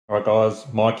Alright guys,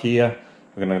 Mike here.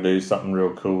 We're going to do something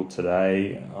real cool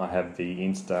today. I have the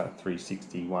Insta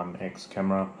 360 1X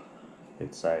camera.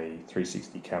 It's a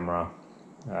 360 camera,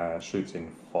 shoots in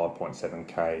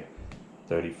 5.7K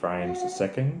 30 frames a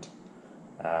second.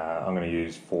 I'm going to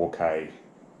use 4K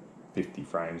 50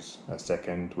 frames a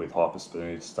second with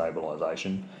hypersmooth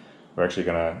stabilization. We're actually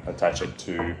going to attach it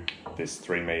to this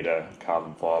 3 meter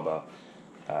carbon fiber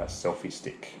selfie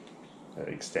stick that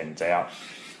extends out.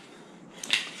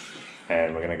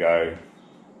 And we're going to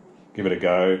give it a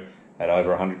go at over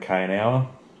 100k an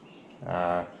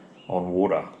hour on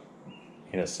water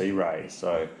in a Searey.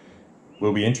 So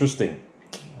will be interesting,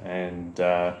 and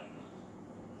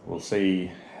we'll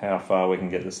see how far we can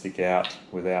get the stick out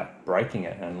without breaking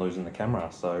it and losing the camera.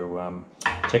 So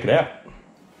check it out.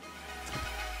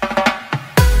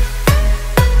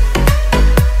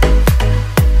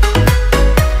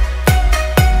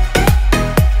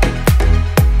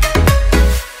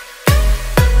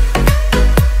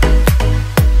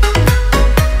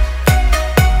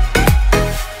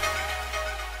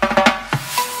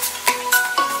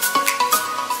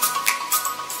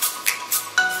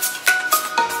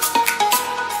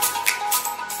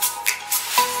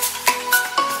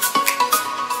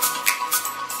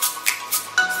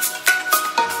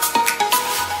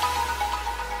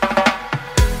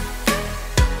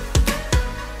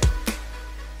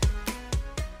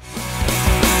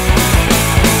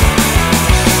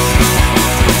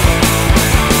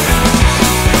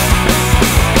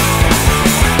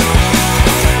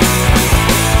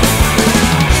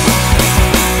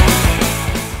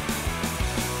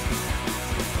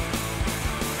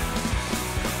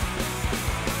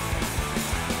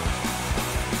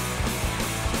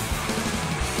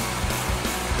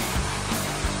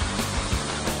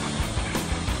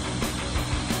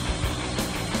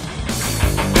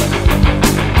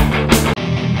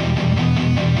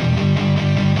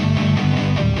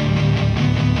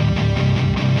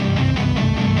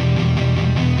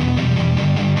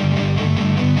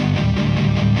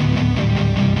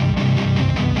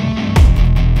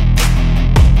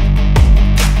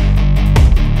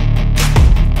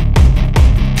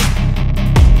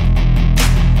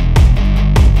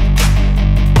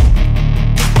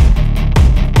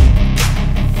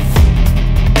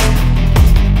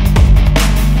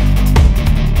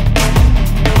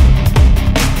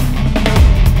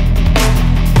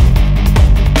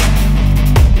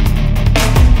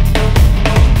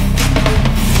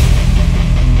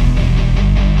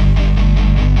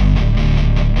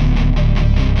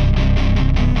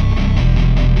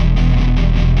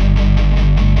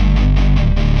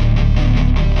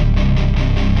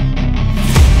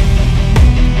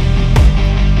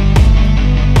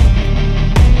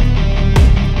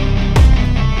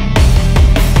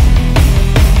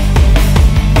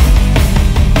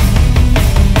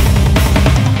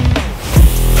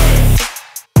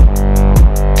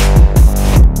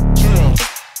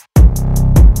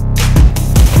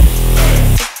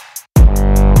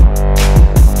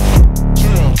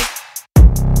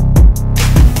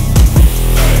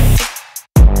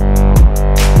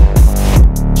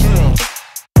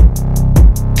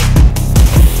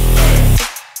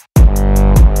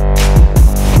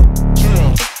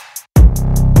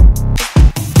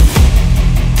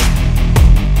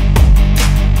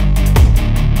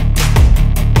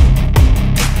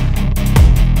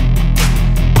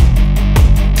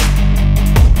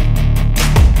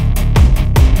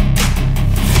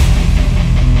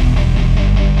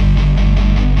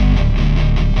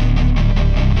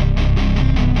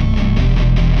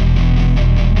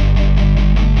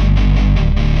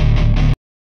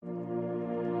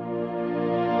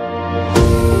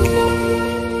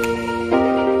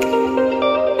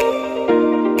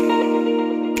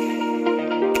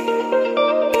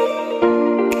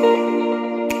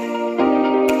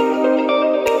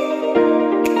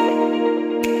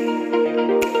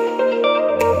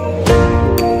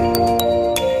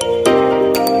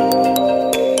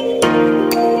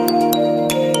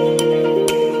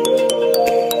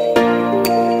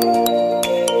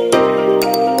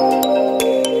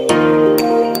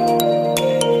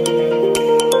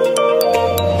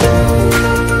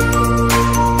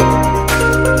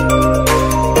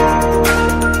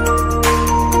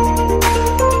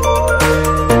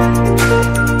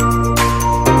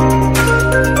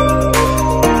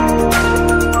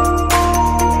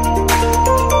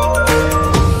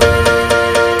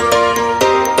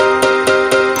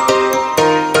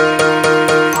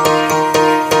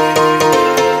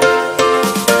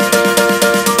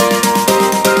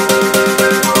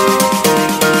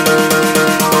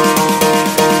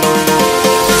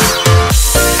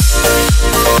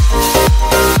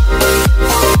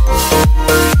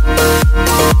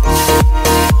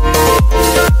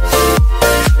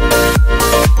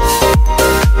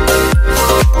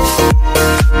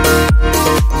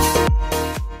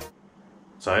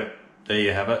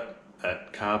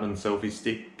 carbon selfie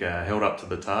stick held up to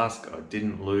the task. I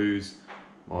didn't lose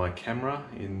my camera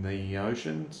in the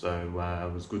ocean, so it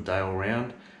was a good day all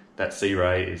round. That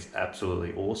Searey is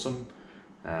absolutely awesome.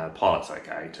 Pilot's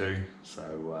okay too,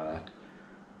 so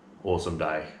awesome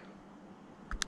day.